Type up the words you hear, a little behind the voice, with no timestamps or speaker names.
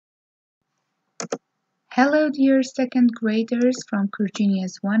Hello dear second graders from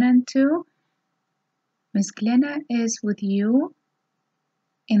Virginia's 1 and 2. Miss Glenna is with you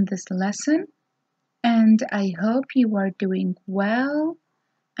in this lesson and I hope you are doing well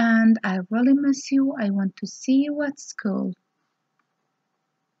and I really miss you. I want to see you at school.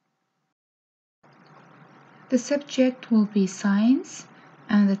 The subject will be science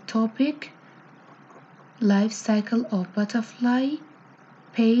and the topic life cycle of butterfly,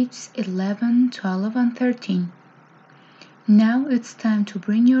 pages 11, 12 and 13. Now it's time to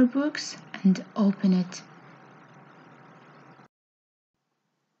bring your books and open it.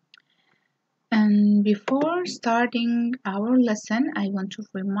 And before starting our lesson, I want to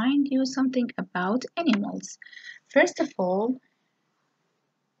remind you something about animals. First of all,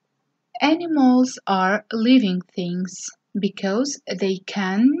 animals are living things because they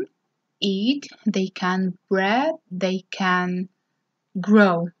can eat, they can breathe, they can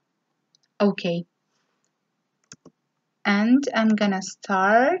grow. Okay, and I'm gonna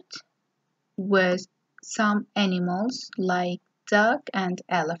start with some animals like duck and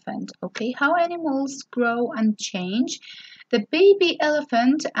elephant. Okay, how animals grow and change. The baby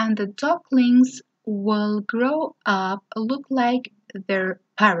elephant and the ducklings will grow up look like their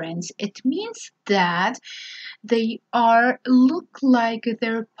parents. It means that they are look like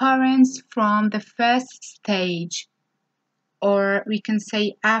their parents from the first stage, or we can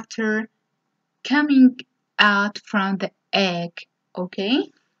say after coming out from the egg.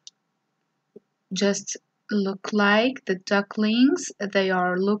 Okay, just look like the ducklings, they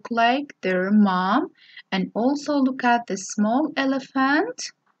are look like their mom. And also look at the small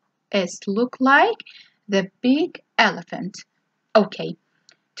elephant, it look like the big elephant. Okay,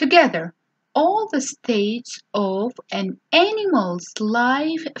 together all the stages of an animal's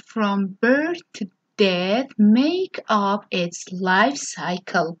life from birth to death make up its life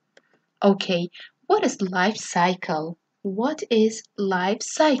cycle. Okay, what is life cycle? What is life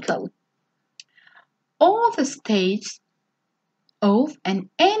cycle? All the stages of an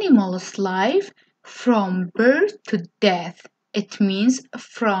animal's life from birth to death. It means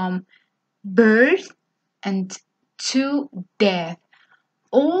from birth and to death.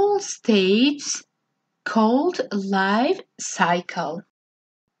 All stages called life cycle.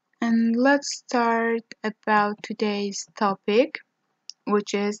 And let's start about today's topic,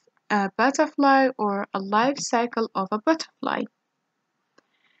 which is a butterfly or a life cycle of a butterfly.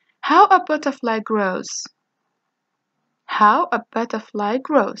 How a butterfly grows. How a butterfly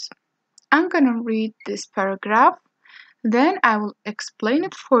grows. I'm gonna read this paragraph, then I will explain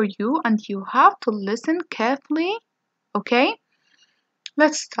it for you and you have to listen carefully, okay?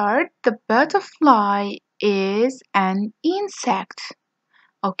 Let's start. The butterfly is an insect.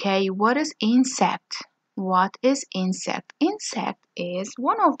 Okay, what is insect? What is insect? Insect is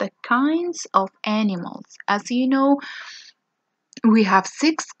one of the kinds of animals. As you know, we have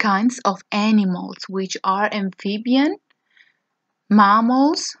 6 kinds of animals, which are amphibian,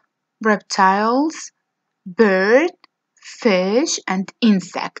 mammals, reptiles, bird, fish, and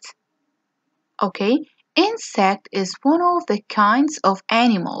insect. Okay, insect is one of the kinds of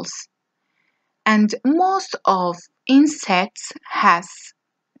animals, and most of insects has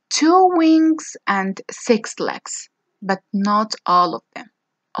 2 wings and 6 legs, but not all of them.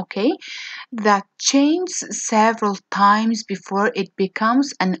 Okay, that changes several times before it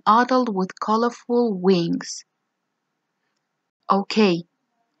becomes an adult with colorful wings. Okay,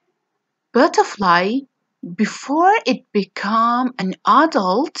 butterfly, before it become an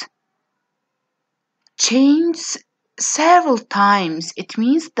adult, changes several times. It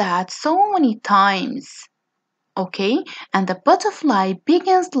means that so many times. Okay, and the butterfly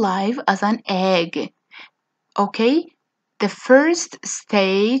begins life as an egg. Okay, the first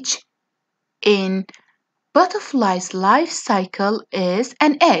stage in butterfly's life cycle is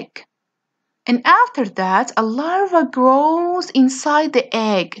an egg. And after that, a larva grows inside the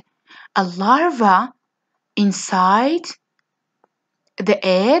egg. A larva inside the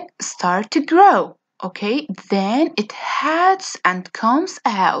egg start to grow. Okay, then it hatches and comes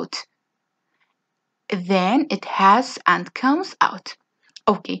out. Then it has and comes out.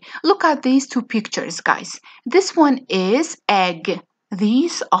 Okay, look at these 2 pictures, guys. This one is egg.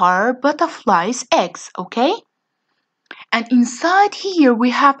 These are butterflies' eggs, okay? And inside here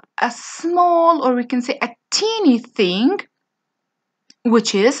we have a small, or we can say a teeny thing,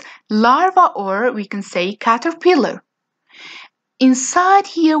 which is larva, or we can say caterpillar. Inside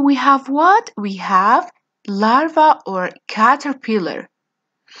here we have what? We have larva or caterpillar.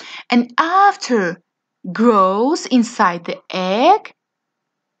 And after grows inside the egg,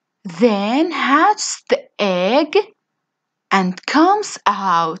 then hatches the egg and comes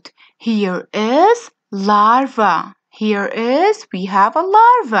out. Here is Larva. Here is, we have a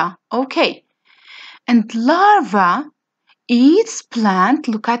larva. Okay. And larva eats plant.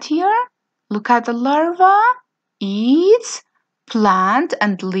 Look at here. Look at the larva. Eats plant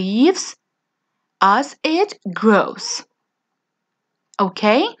and leaves as it grows.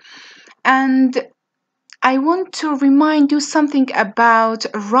 Okay. And I want to remind you something about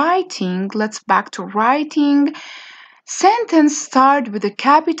writing. Let's back to writing. Sentence start with a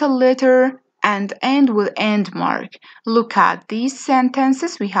capital letter and end with end mark. Look at these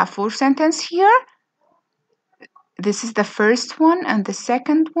sentences. We have 4 sentences here. This is the first one and the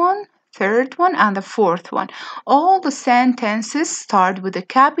second one, third one and the fourth one. All the sentences start with a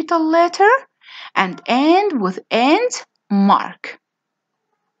capital letter and end with end mark.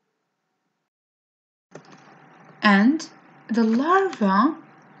 And the larva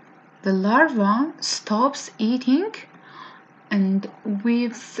stops eating and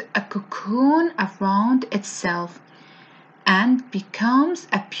weaves a cocoon around itself and becomes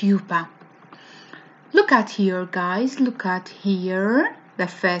a pupa. Look at here, guys. Look at here. The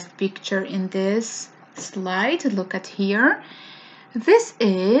first picture in this slide. Look at here. This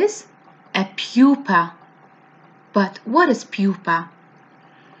is a pupa. But what is pupa?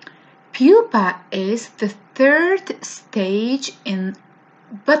 Pupa is the third stage in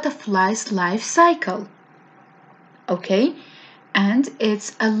butterfly's life cycle. Okay? And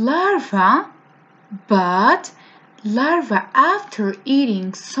it's a larva, but larva, after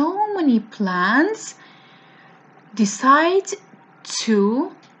eating so many plants, decide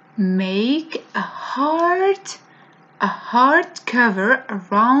to make a hard cover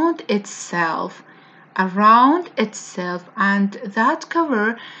around itself, and that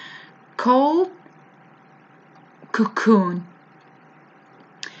cover called cocoon.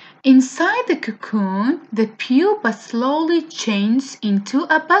 Inside the cocoon, the pupa slowly changes into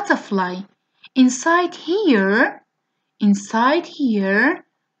a butterfly. Inside here,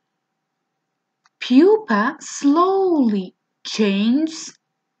 pupa slowly changes,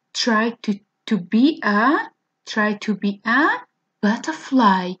 try to be a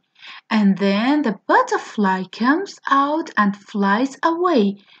butterfly, and then the butterfly comes out and flies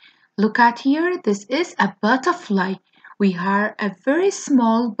away. Look at here, this is a butterfly. We are a very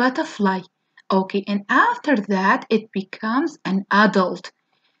small butterfly. Okay, and after that it becomes an adult.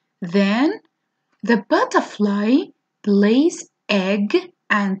 Then the butterfly lays egg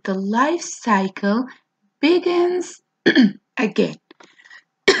and the life cycle begins again.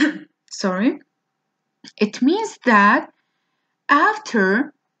 Sorry. It means that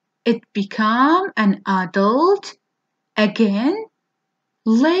after it becomes an adult, again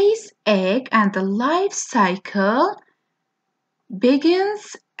lays egg and the life cycle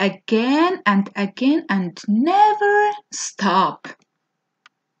begins again and again and never stop.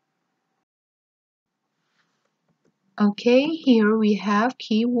 Okay, here we have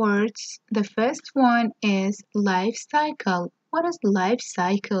keywords. The first one is life cycle. What is life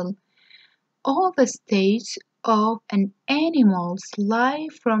cycle? All the stages of an animal's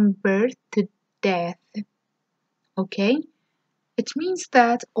life from birth to death. Okay? It means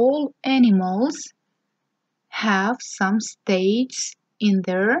that all animals have some stages in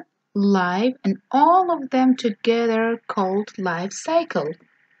their life and all of them together called life cycle.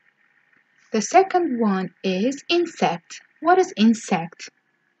 The second one is insect. What is insect?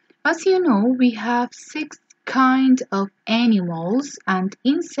 As you know, we have 6 kinds of animals and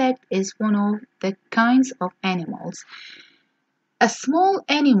insect is one of the kinds of animals. A small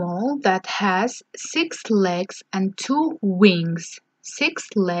animal that has 6 legs and 2 wings. 6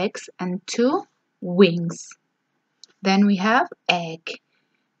 legs and 2 wings. Then we have egg.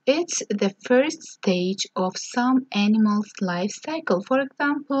 It's the first stage of some animal's life cycle. For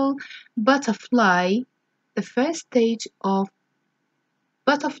example, butterfly. The first stage of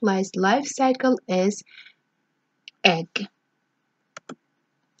butterfly's life cycle is egg.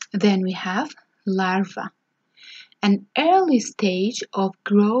 Then we have larva, an early stage of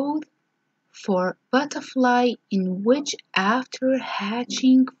growth for butterfly in which after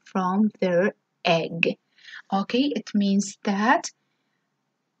hatching from their egg. Okay, it means that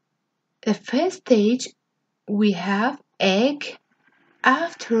the first stage we have egg.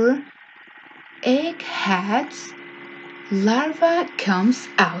 After egg hatches, larva comes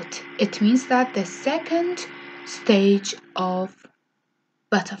out. It means that the second stage of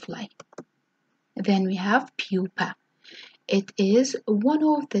butterfly. Then we have pupa. It is one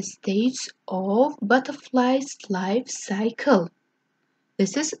of the stages of butterfly's life cycle.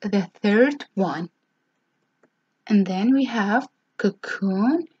 This is the third one. And then we have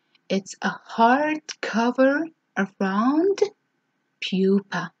cocoon. It's a hard cover around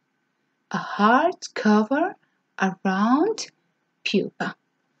pupa. a hard cover around pupa.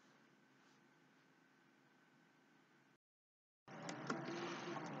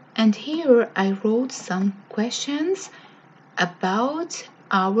 And here I wrote some questions about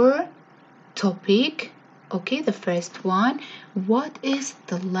our topic. Okay, the first one, what is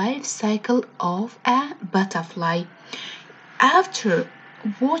the life cycle of a butterfly? After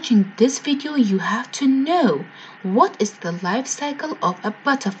watching this video, you have to know what is the life cycle of a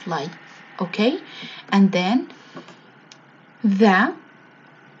butterfly. Okay, and then the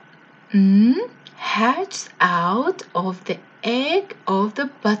hatches out of the egg of the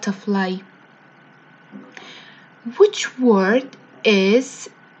butterfly. Which word is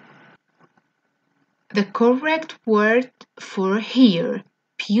the correct word for here?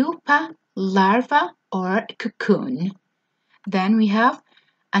 Pupa, larva, or cocoon? Then we have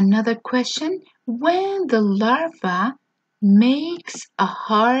another question. When the larva makes a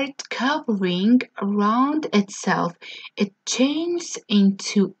hard covering around itself, it changes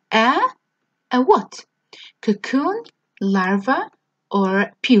into a what? Cocoon, larva,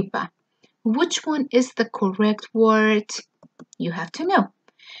 or pupa? Which one is the correct word? You have to know.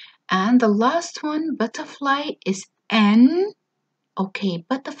 And the last one, butterfly, is N. Okay,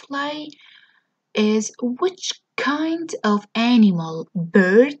 butterfly is which kind of animal?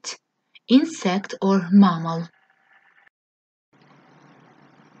 Bird, insect, or mammal?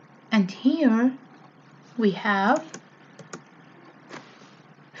 And here we have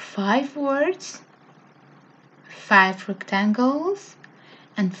 5 words, 5 rectangles,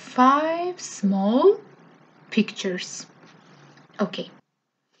 and 5 small pictures. Okay,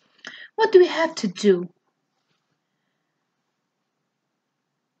 what do we have to do?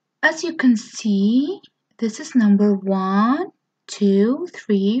 As you can see, this is number 1, 2,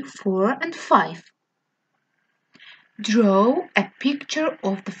 3, 4, and 5. Draw a picture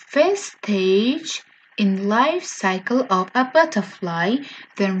of the first stage in life cycle of a butterfly,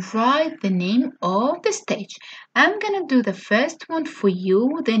 then write the name of the stage. I'm gonna do the first one for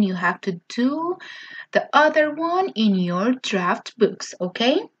you, then you have to do the other one in your draft books,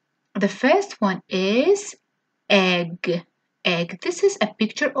 okay? The first one is egg. Egg. This is a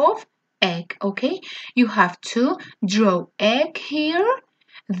picture of egg, okay? You have to draw egg here,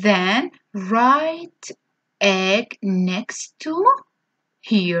 then write egg next to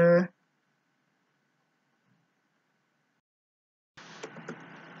here.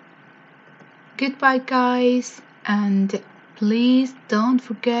 Goodbye, guys, and please don't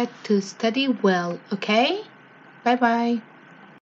forget to study well, okay? Bye bye.